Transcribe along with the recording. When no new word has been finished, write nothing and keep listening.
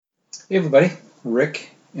Hey everybody,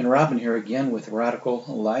 Rick and Robin here again with Radical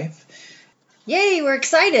Life. Yay, we're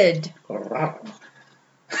excited.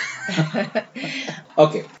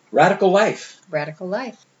 Okay, Radical Life. Radical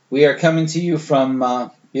Life. We are coming to you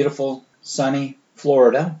from beautiful, sunny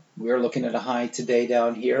Florida. We're looking at a high today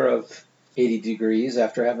down here of 80 degrees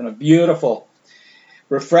after having a beautiful,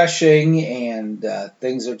 refreshing, and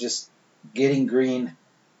things are just getting green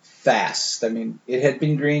fast. I mean, it had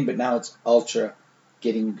been green, but now it's ultra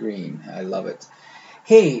getting green. I love it.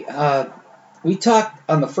 Hey, we talked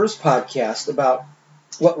on the first podcast about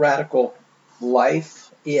what radical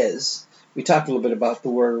life is. We talked a little bit about the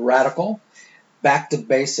word radical, back to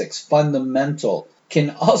basics, fundamental, can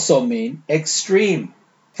also mean extreme,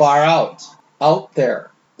 far out there.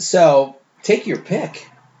 So take your pick.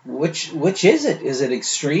 Which is it? Is it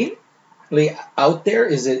extremely out there?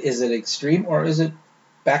 Is it extreme, or is it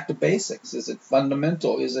back to basics? Is it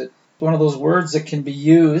fundamental? Is it one of those words that can be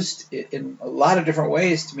used in a lot of different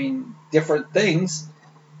ways to mean different things?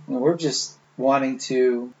 And we're just wanting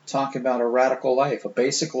to talk about a radical life, a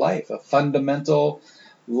basic life, a fundamental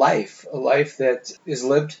life, a life that is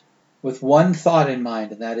lived with one thought in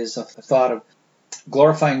mind, and that is a thought of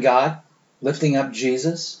glorifying God, lifting up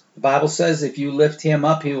Jesus. The Bible says if you lift him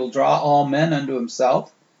up, he will draw all men unto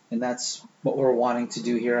himself, and that's what we're wanting to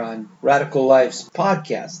do here on Radical Life's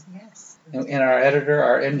podcast. Yes. And our editor,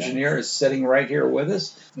 our engineer, is sitting right here with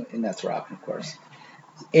us, and that's Robin, of course.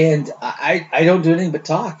 And I don't do anything but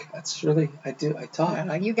talk. That's really, I talk.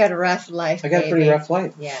 Well, you got a rough life, I got a pretty rough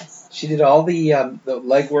life. Yes. She did all the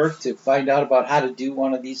legwork to find out about how to do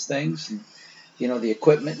one of these things, and the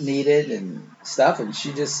equipment needed and stuff. And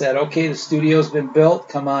she just said, "Okay, the studio's been built.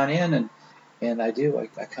 Come on in." And I do.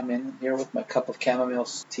 I come in here with my cup of chamomile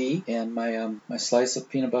tea and my slice of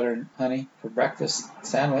peanut butter and honey for breakfast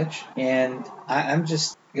sandwich. And I'm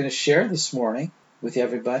just going to share this morning with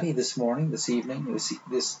everybody, this morning, this evening,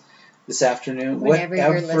 this afternoon, whatever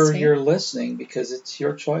you're listening, because it's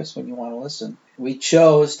your choice when you want to listen. We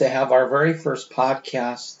chose to have our very first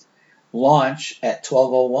podcast launch at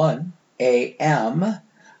 12:01 a.m.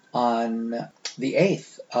 on the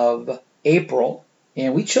 8th of April.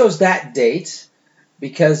 And we chose that date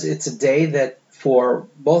because it's a day that for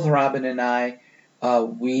both Robin and I,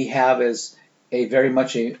 we have as a very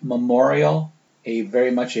much a memorial, a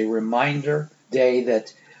very much a reminder day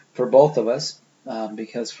that for both of us,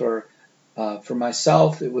 because for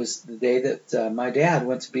myself, it was the day that my dad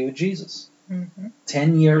went to be with Jesus. Mm-hmm.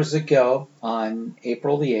 10 years ago on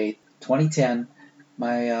April the 8th, 2010,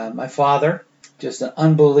 my father, just an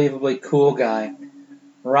unbelievably cool guy,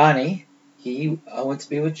 Ronnie, he went to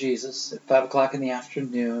be with Jesus at 5 o'clock in the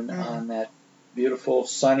afternoon on that beautiful,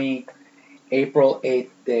 sunny April 8th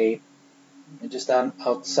day, just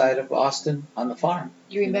outside of Austin on the farm.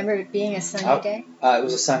 You remember it being a sunny day? It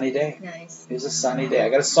was a sunny day. Nice. It was a sunny day. I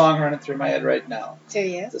got a song running through my head right now. Do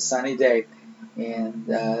you? It's a sunny day.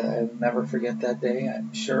 And I'll never forget that day.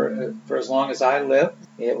 I'm sure for as long as I live,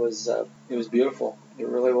 it was beautiful. It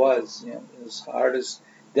really was. As hard as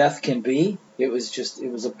death can be, it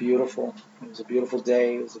was a beautiful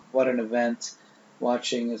day. What an event,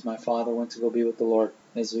 watching as my father went to go be with the Lord,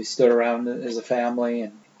 as we stood around as a family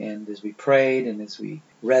and as we prayed and as we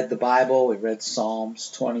read the Bible. We read Psalms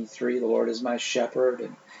 23, the Lord is my shepherd,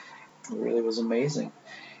 and it really was amazing.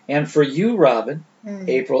 And for you, Robin,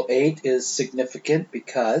 April 8th is significant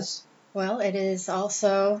because? Well, it is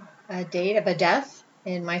also a date of a death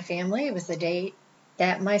in my family. It was the date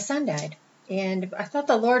that my son died. And I thought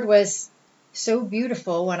the Lord was so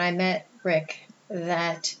beautiful when I met Rick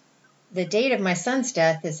that the date of my son's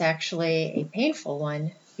death is actually a painful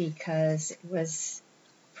one because it was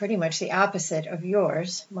pretty much the opposite of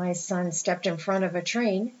yours. My son stepped in front of a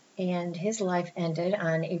train and his life ended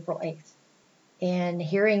on April 8th. And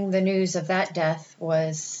hearing the news of that death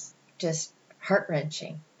was just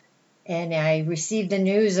heart-wrenching. And I received the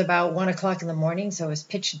news about 1 o'clock in the morning, so it was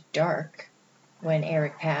pitch dark when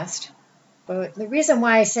Eric passed. But the reason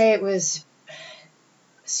why I say it was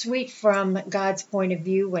sweet from God's point of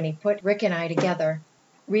view when he put Rick and I together,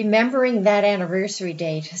 remembering that anniversary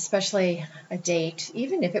date, especially a date,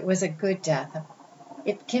 even if it was a good death,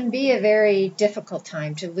 it can be a very difficult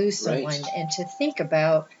time to lose someone and to think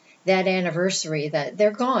about that anniversary, that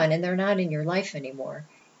they're gone and they're not in your life anymore.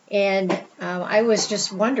 And I was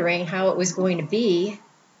just wondering how it was going to be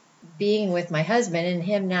being with my husband and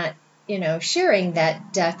him not, sharing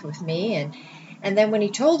that death with me. And then when he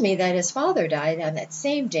told me that his father died on that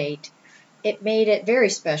same date, it made it very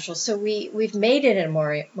special. So we've made it a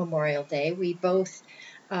Memorial Day. We both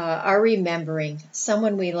are remembering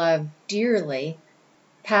someone we love dearly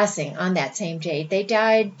passing on that same date. They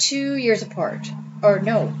died 2 years apart. Or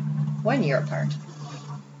no, 1 year apart.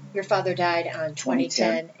 Your father died on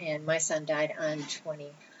 2010. 2010, and my son died on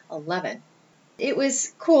 2011. It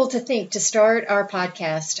was cool to think to start our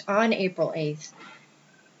podcast on April 8th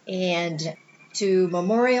and to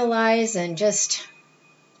memorialize and just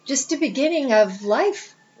the beginning of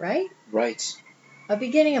life, right? Right. A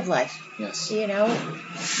beginning of life. Yes. You know,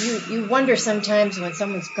 you wonder sometimes when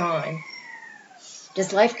someone's gone,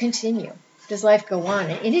 does life continue? Does life go on?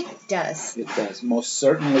 And it does. It does, most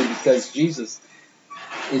certainly, because Jesus,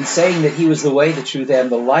 in saying that he was the way, the truth, and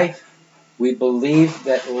the life, we believe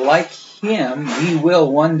that like him, we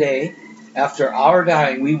will one day, after our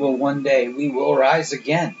dying, we will rise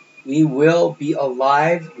again. We will be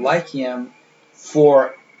alive like him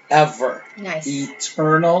forever. Nice.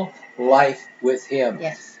 Eternal life with him.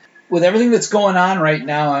 Yes. With everything that's going on right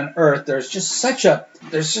now on Earth, there's just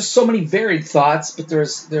so many varied thoughts, but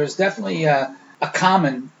there's definitely a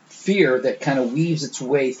common fear that kind of weaves its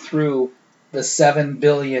way through the 7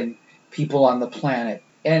 billion people on the planet.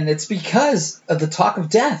 And it's because of the talk of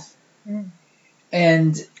death. Mm.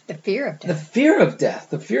 And the fear of death. The fear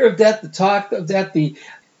of death, the talk of death, you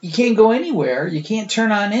can't go anywhere, you can't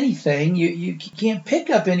turn on anything, you can't pick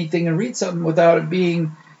up anything and read something without it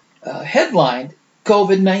being headlined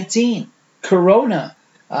COVID-19, Corona.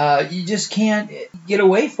 You just can't get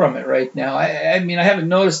away from it right now. I mean, I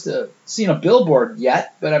haven't seen a billboard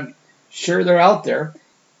yet, but I'm sure they're out there.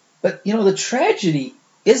 But, you know, the tragedy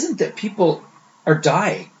isn't that people are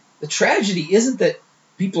dying. The tragedy isn't that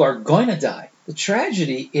people are going to die. The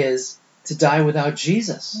tragedy is to die without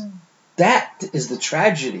Jesus. Mm. That is the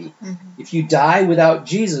tragedy. Mm-hmm. If you die without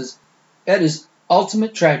Jesus, that is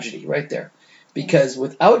ultimate tragedy right there. Because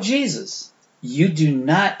without Jesus, you do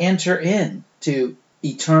not enter into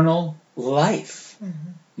eternal life.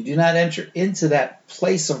 Mm-hmm. You do not enter into that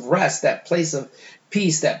place of rest, that place of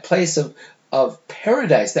peace, that place of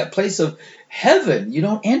paradise, that place of heaven. You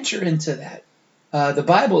don't enter into that. The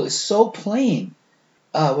Bible is so plain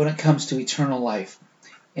when it comes to eternal life.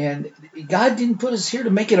 And God didn't put us here to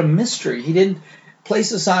make it a mystery. He didn't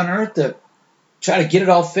place us on earth to try to get it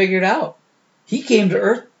all figured out. He came to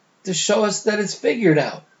earth to show us that it's figured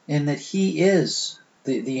out and that he is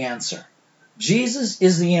the answer. Jesus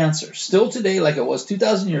is the answer. Still today, like it was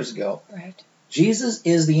 2,000 years ago. Right. Jesus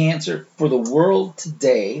is the answer for the world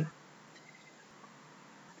today.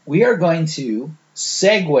 We are going to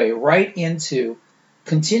segue right into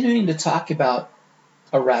continuing to talk about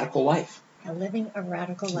a radical life. Living a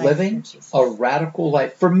radical life. Living a radical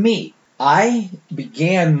life. For me, I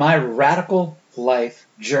began my radical life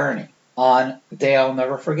journey on a day I'll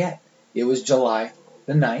never forget. It was July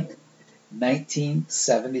the 9th,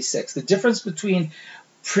 1976. The difference between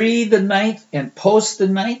pre the 9th and post the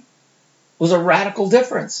 9th was a radical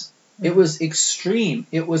difference. Mm-hmm. It was extreme.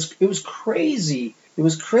 It was crazy. It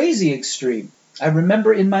was crazy extreme. I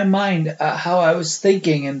remember in my mind how I was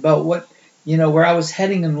thinking and about what, where I was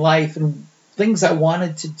heading in life and things I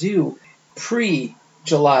wanted to do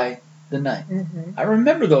pre-July the 9th. Mm-hmm. I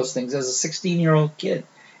remember those things as a 16-year-old kid.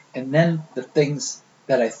 And then the things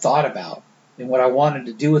that I thought about and what I wanted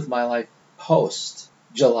to do with my life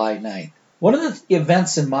post-July 9th. One of the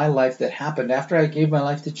events in my life that happened after I gave my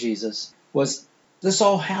life to Jesus was this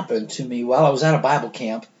all happened to me while I was at a Bible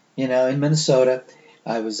camp, in Minnesota.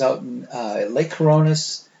 I was out in Lake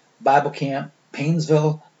Coronis Bible Camp,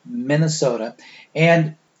 Paynesville, Minnesota.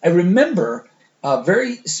 And I remember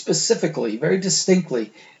very specifically, very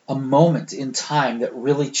distinctly, a moment in time that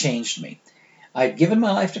really changed me. I had given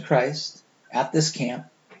my life to Christ at this camp.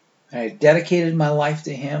 I had dedicated my life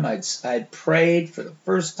to him. I'd prayed for the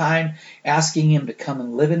first time, asking him to come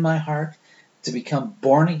and live in my heart, to become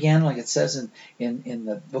born again, like it says in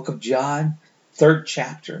the book of John, 3rd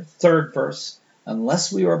chapter, 3rd verse.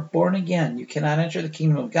 Unless we are born again, you cannot enter the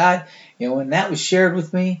kingdom of God. When that was shared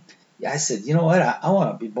with me, I said, you know what? I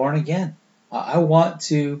want to be born again. I want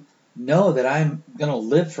to know that I'm going to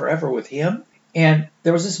live forever with him. And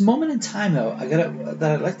there was this moment in time, though,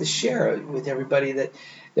 that I'd like to share with everybody that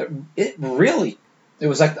it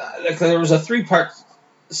was like there was a 3-part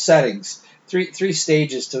settings, three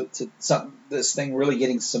stages to this thing really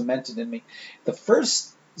getting cemented in me. The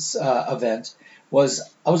first event was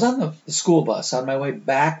I was on the school bus on my way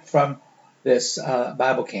back from this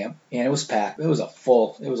Bible camp, and it was packed. It was a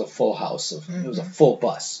full house. It was a full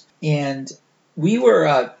bus, and we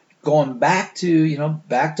were going back to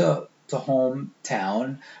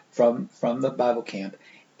hometown from the Bible camp,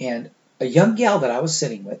 and a young gal that I was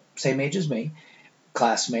sitting with, same age as me,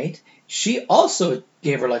 classmate, she also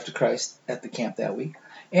gave her life to Christ at the camp that week,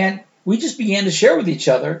 and we just began to share with each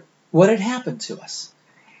other what had happened to us.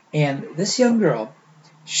 And this young girl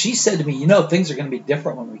she said to me, things are going to be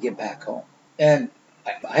different when we get back home. And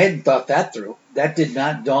I hadn't thought that through. That did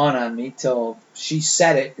not dawn on me till she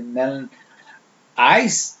said it. And then I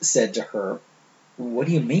said to her, what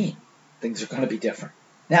do you mean things are going to be different?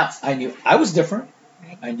 Now, I knew I was different.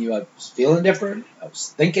 Right. I knew I was feeling different. I was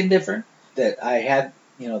thinking different. That I had,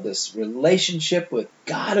 this relationship with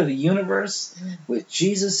God of the universe, with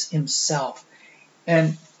Jesus himself.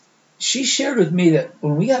 And she shared with me that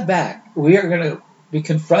when we got back, we are going to be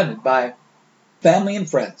confronted by family and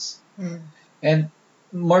friends. Mm. And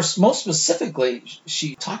most specifically,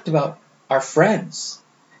 she talked about our friends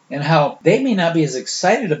and how they may not be as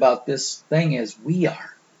excited about this thing as we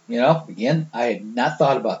are. Again, I had not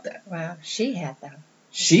thought about that. Wow, she had though.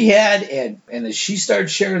 She had, and as she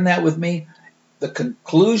started sharing that with me, the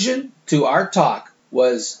conclusion to our talk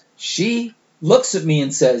was she looks at me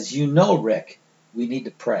and says, Rick, we need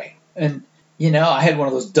to pray. And, I had one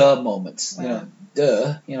of those duh moments. Wow.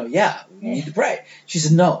 Yeah, we need to pray. She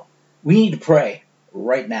said, no, we need to pray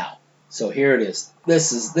right now. So here it is.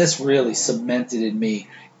 This really cemented in me.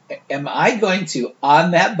 Am I going to,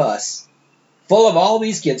 on that bus, full of all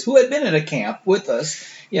these kids who had been at a camp with us,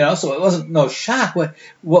 so it wasn't no shock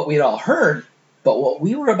what we'd all heard, but what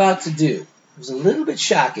we were about to do was a little bit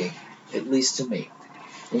shocking, at least to me.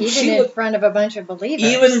 Even in front of a bunch of believers.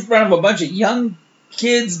 Even in front of a bunch of young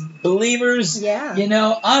kids, believers, yeah.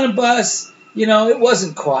 On a bus, it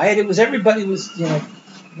wasn't quiet. It was everybody was,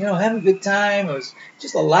 having a good time. It was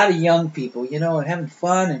just a lot of young people, and having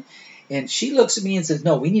fun. And she looks at me and says,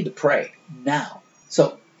 no, we need to pray now.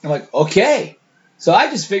 So I'm like, okay. So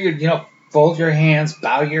I just figured, fold your hands,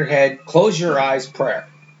 bow your head, close your eyes, prayer.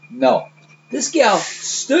 No. This gal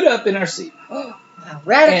stood up in our seat. Wow,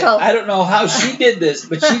 radical. And I don't know how she did this,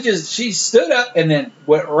 but she stood up and then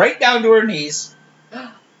went right down to her knees.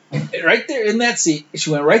 Right there in that seat.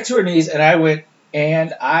 She went right to her knees, and I went,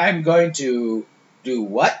 and I'm going to do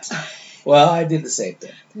what? Well, I did the same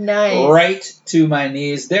thing. Nice. Right to my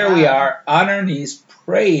knees. There we are, on our knees,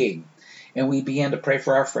 praying. And we began to pray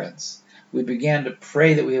for our friends. We began to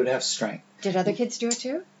pray that we would have strength. Did other kids do it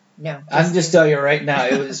too? No. I'm just telling you right now,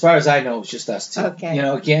 as far as I know, it was just us two. Okay.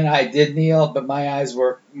 Again, I did kneel, but my hands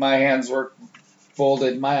were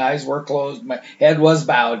folded, my eyes were closed, my head was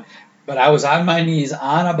bowed, but I was on my knees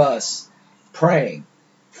on a bus praying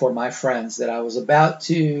for my friends that I was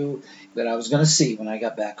going to see when I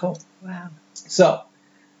got back home. Wow. So,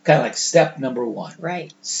 kind of like step number one.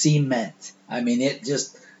 Right. Cement. I mean, it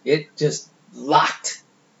just locked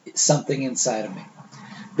something inside of me.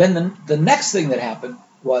 Then the next thing that happened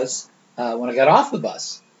was when I got off the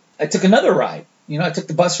bus, I took another ride. I took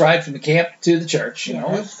the bus ride from the camp to the church. It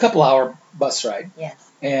was a couple-hour bus ride.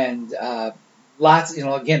 Yes. And lots,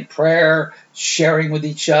 again, prayer, sharing with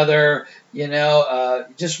each other,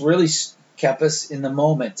 just really kept us in the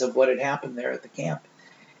moment of what had happened there at the camp.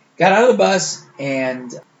 Got out of the bus,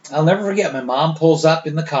 and I'll never forget, my mom pulls up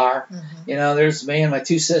in the car. Mm-hmm. There's me and my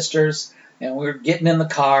two sisters, and we're getting in the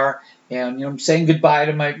car, and, I'm saying goodbye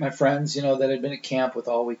to my friends, that had been at camp with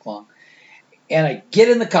all week long. And I get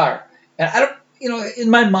in the car, and I don't, in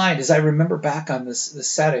my mind, as I remember back on this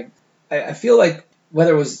setting, I feel like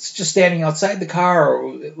whether it was just standing outside the car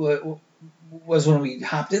or it was when we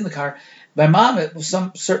hopped in the car, my mom at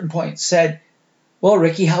some certain point said, well,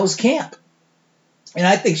 Ricky, how's camp? And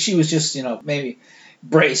I think she was just, maybe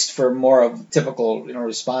braced for more of typical,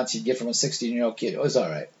 response you'd get from a 16-year-old kid. It was all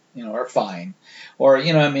right, or fine. Or,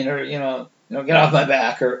 get off my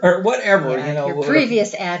back or whatever, Your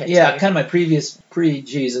previous attitude. Yeah, kind of my previous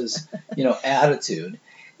pre-Jesus, attitude.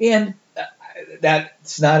 And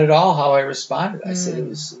that's not at all how I responded. I said it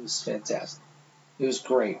was fantastic. It was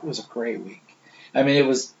great. It was a great week. I mean, it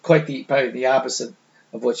was probably the opposite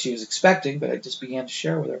of what she was expecting, but I just began to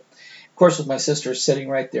share with her. Of course, with my sister sitting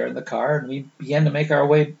right there in the car, and we began to make our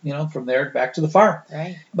way, from there back to the farm.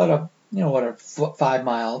 Right. About a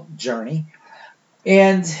 5-mile journey.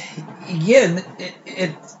 And again,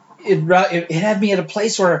 it had me at a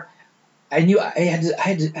place where I knew I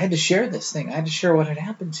had to share this thing. I had to share what had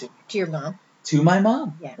happened to me. To your mom. To my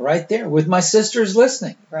mom. Yeah. Right there with my sisters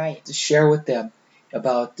listening. Right. To share with them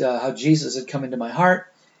about how Jesus had come into my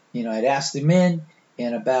heart. I'd asked him in,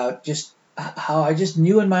 and about just how I just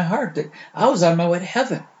knew in my heart that I was on my way to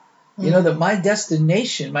heaven. Mm-hmm. That my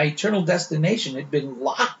destination, my eternal destination, had been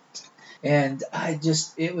locked. And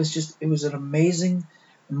it was an amazing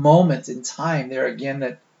moment in time there again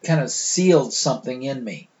that kind of sealed something in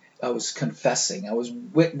me. I was confessing. I was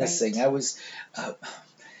witnessing. Right. I was, I'm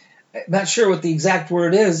not sure what the exact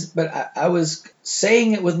word is, but I was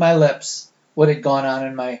saying it with my lips, what had gone on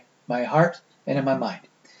in my heart and in my mind.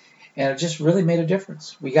 And it just really made a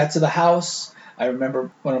difference. We got to the house. I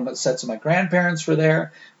remember one of the sets of my grandparents were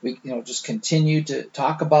there. We, just continued to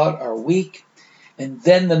talk about our week. And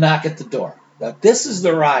then the knock at the door. Now, this is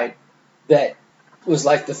the ride that was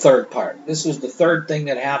like the third part. This was the third thing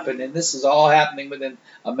that happened, and this is all happening within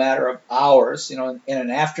a matter of hours, in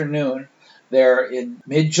an afternoon there in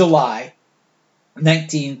mid-July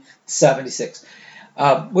 1976,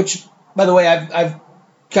 which, by the way, I've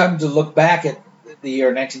come to look back at the year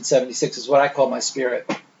 1976 is what I call the spirit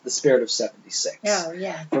of 76. Oh,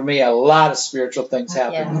 yeah. For me, a lot of spiritual things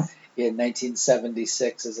happened Yes. in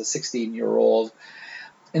 1976 as a 16-year-old.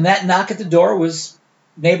 And that knock at the door was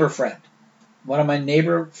neighbor friend. One of my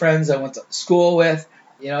neighbor friends I went to school with,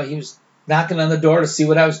 he was knocking on the door to see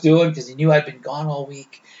what I was doing because he knew I'd been gone all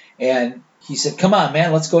week. And he said, "Come on,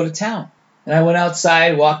 man, let's go to town." And I went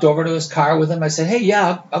outside, walked over to his car with him. I said, "Hey,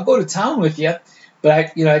 yeah, I'll go to town with you. But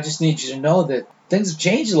I just need you to know that things have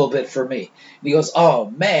changed a little bit for me." And he goes,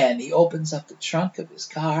 "Oh, man." He opens up the trunk of his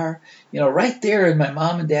car, right there in my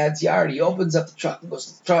mom and dad's yard. He opens up the trunk and goes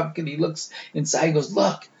to the trunk, and he looks inside and goes,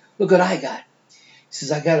 look what I got. He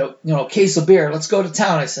says, "I got a case of beer. Let's go to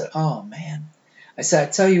town." I said, "Oh, man." I said,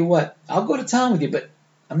 "I tell you what, I'll go to town with you, but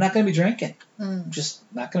I'm not going to be drinking. I'm just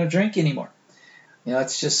not going to drink anymore.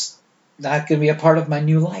 It's just not going to be a part of my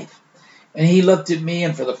new life." And he looked at me,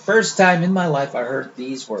 and for the first time in my life, I heard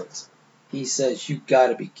these words. He says, "You got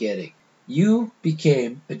to be kidding. You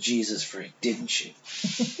became a Jesus freak, didn't you?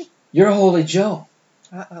 You're Holy Joe.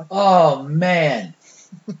 Uh-oh. Oh, man.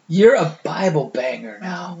 You're a Bible banger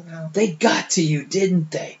now. Oh, no. They got to you,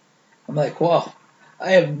 didn't they?" I'm like, "Whoa,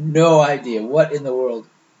 I have no idea what in the world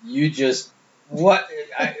you just, wow.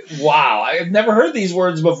 I have never heard these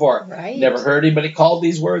words before." Right. Never heard anybody called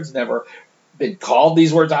these words, never been called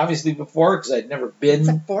these words, obviously, before, because I'd never been. It's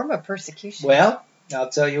a form of persecution. Well, I'll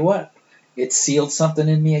tell you what. It sealed something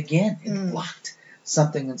in me again. It locked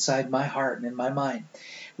something inside my heart and in my mind.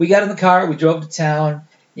 We got in the car. We drove to town.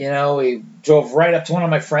 We drove right up to one of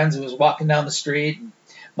my friends who was walking down the street. And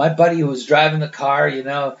my buddy who was driving the car,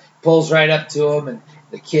 pulls right up to him. And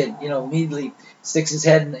the kid, immediately sticks his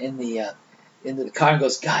head into the car and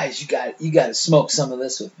goes, "Guys, you got to smoke some of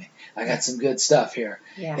this with me. I got some good stuff here."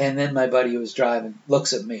 Yeah. And then my buddy who was driving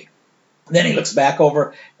looks at me. Then he looks back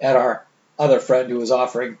over at our other friend who was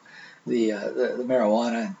offering the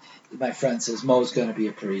marijuana. And my friend says, "Mo's going to be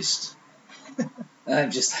a priest." And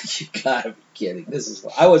I'm just like, "You got to be kidding.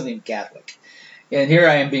 I wasn't even Catholic. And here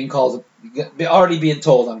I am already being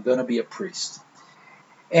told I'm going to be a priest."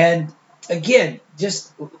 And again,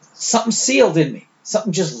 just something sealed in me.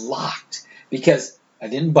 Something just locked. Because I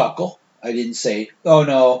didn't buckle. I didn't say, "Oh,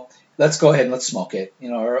 no, let's go ahead and let's smoke it."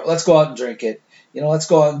 Or "Let's go out and drink it." Let's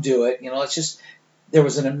go out and do it. There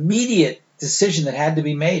was an immediate decision that had to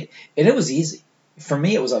be made. And it was easy. For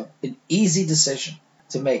me, it was an easy decision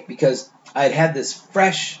to make because I'd had this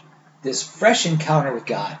fresh encounter with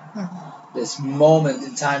God. This moment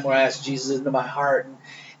in time where I asked Jesus into my heart.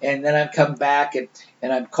 And then I've come back and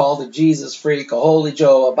I'm called a Jesus freak, a Holy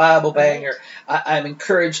Joe, a Bible banger. I'm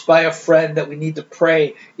encouraged by a friend that we need to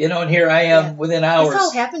pray. And here I am within hours. This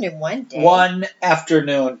all happened in one day. One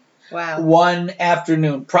afternoon. Wow. One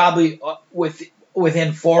afternoon, probably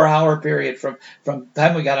within 4-hour period from the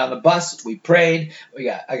time we got on the bus, we prayed.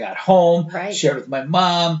 I got home, right. Shared with my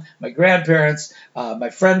mom, my grandparents. My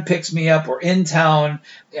friend picks me up. We're in town.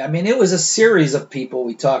 I mean, it was a series of people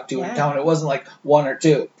we talked to in town. It wasn't like one or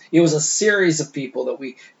two. It was a series of people that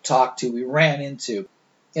we talked to, we ran into.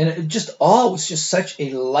 And it was just such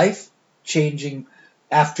a life-changing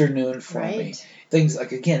afternoon for me. Things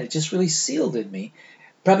like, again, it just really sealed in me.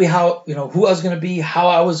 Probably how, who I was going to be, how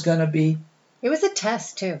I was going to be. It was a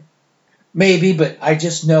test, too. Maybe, but I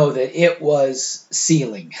just know that it was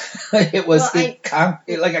sealing. It was like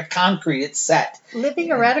a concrete. It's set.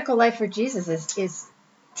 Living a radical life for Jesus is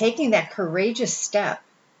taking that courageous step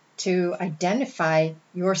to identify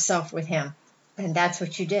yourself with Him. And that's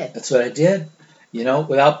what you did. That's what I did.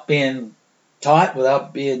 Without being taught,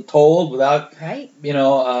 without being told, without,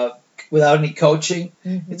 without any coaching.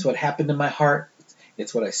 Mm-hmm. It's what happened in my heart.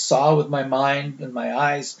 It's what I saw with my mind and my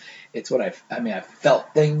eyes. It's what I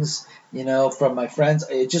felt things, from my friends.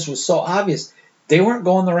 It just was so obvious. They weren't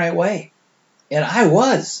going the right way. And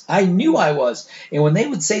I knew I was. And when they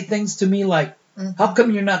would say things to me like, "How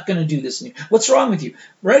come you're not going to do this? What's wrong with you?"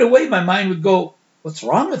 Right away, my mind would go, "What's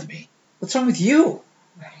wrong with me? What's wrong with you?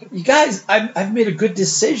 Right. You guys, I've made a good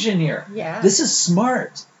decision here. Yeah. This is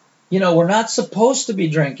smart. We're not supposed to be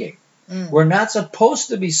drinking. We're not supposed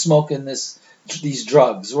to be smoking these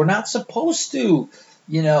drugs. We're not supposed to,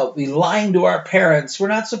 be lying to our parents. We're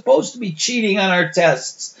not supposed to be cheating on our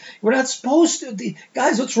tests. We're not supposed to.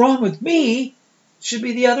 Guys, what's wrong with me should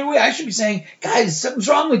be the other way. I should be saying, guys, something's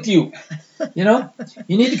wrong with you. You know,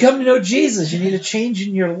 you need to come to know Jesus. You need a change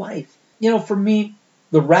in your life. You know, for me,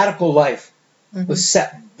 the radical life was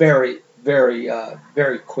set very, very,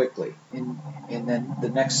 very quickly. And then the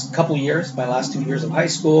next couple years, my last 2 years of high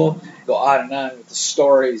school, go on and on with the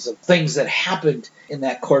stories of things that happened in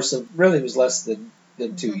that course of, really it was less than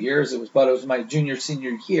 2 years. It was my junior,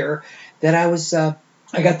 senior year that I was, I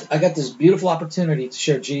got this beautiful opportunity to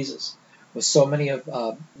share Jesus with so many of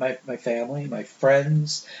my family, my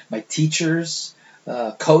friends, my teachers,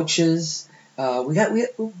 coaches. We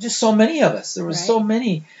just so many of us. There was so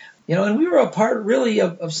many, you know, and we were a part really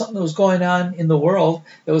of something that was going on in the world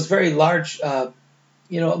that was very large,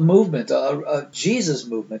 you know, a movement, a Jesus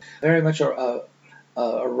movement, very much a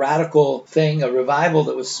radical thing, a revival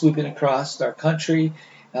that was sweeping across our country.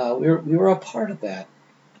 We were a part of that.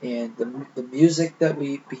 And the music that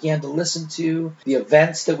we began to listen to, the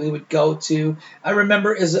events that we would go to. I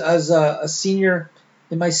remember as a senior,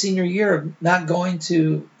 in my senior year, not going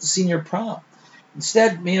to the senior prom.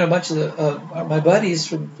 Instead, me and a bunch of my buddies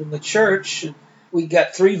from the church, we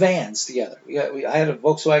got 3 vans together. I had a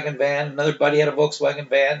Volkswagen van, another buddy had a Volkswagen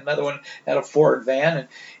van, another one had a Ford van. And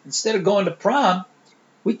instead of going to prom,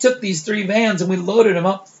 we took these 3 vans and we loaded them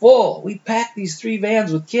up full. We packed these 3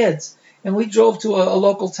 vans with kids. And we drove to a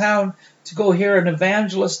local town to go hear an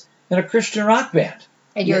evangelist and a Christian rock band.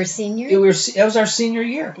 And you were a senior? That was our senior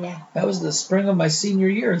year. Yeah. That was the spring of my senior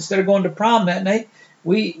year. Instead of going to prom that night,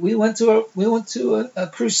 we went to a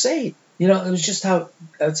crusade. You know, it was just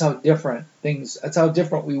that's how different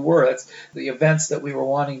we were. That's the events that we were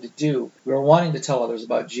wanting to do. We were wanting to tell others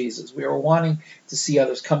about Jesus. We were wanting to see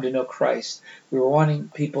others come to know Christ. We were wanting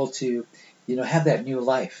people to, you know, have that new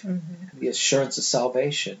life, the assurance of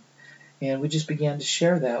salvation. And we just began to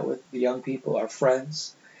share that with the young people, our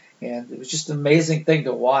friends. And it was just an amazing thing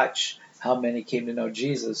to watch how many came to know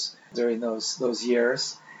Jesus during those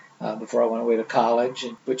years before I went away to college,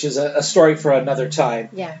 which is a story for another time.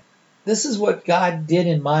 Yeah. This is what God did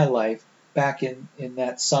in my life back in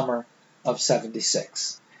that summer of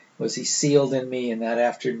 76. Was He sealed in me in that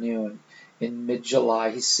afternoon in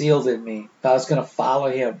mid-July. He sealed in me that I was going to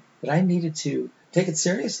follow Him, that I needed to take it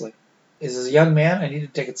seriously. As a young man, I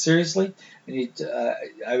needed to take it seriously. I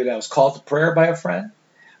was called to prayer by a friend.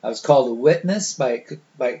 I was called to witness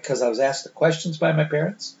because I was asked the questions by my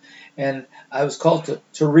parents. And I was called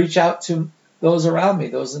to reach out to those around me,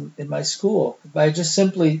 those in my school, by just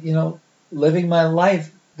simply, you know, living my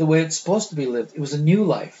life the way it's supposed to be lived. It was a new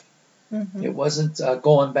life. It wasn't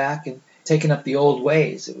going back and taking up the old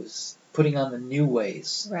ways. It was putting on the new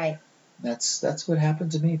ways. Right. That's what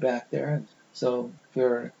happened to me back there. And so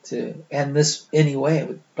for to end this anyway, it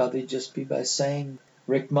would probably just be by saying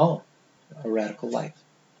Rick Moe, A Radical Life.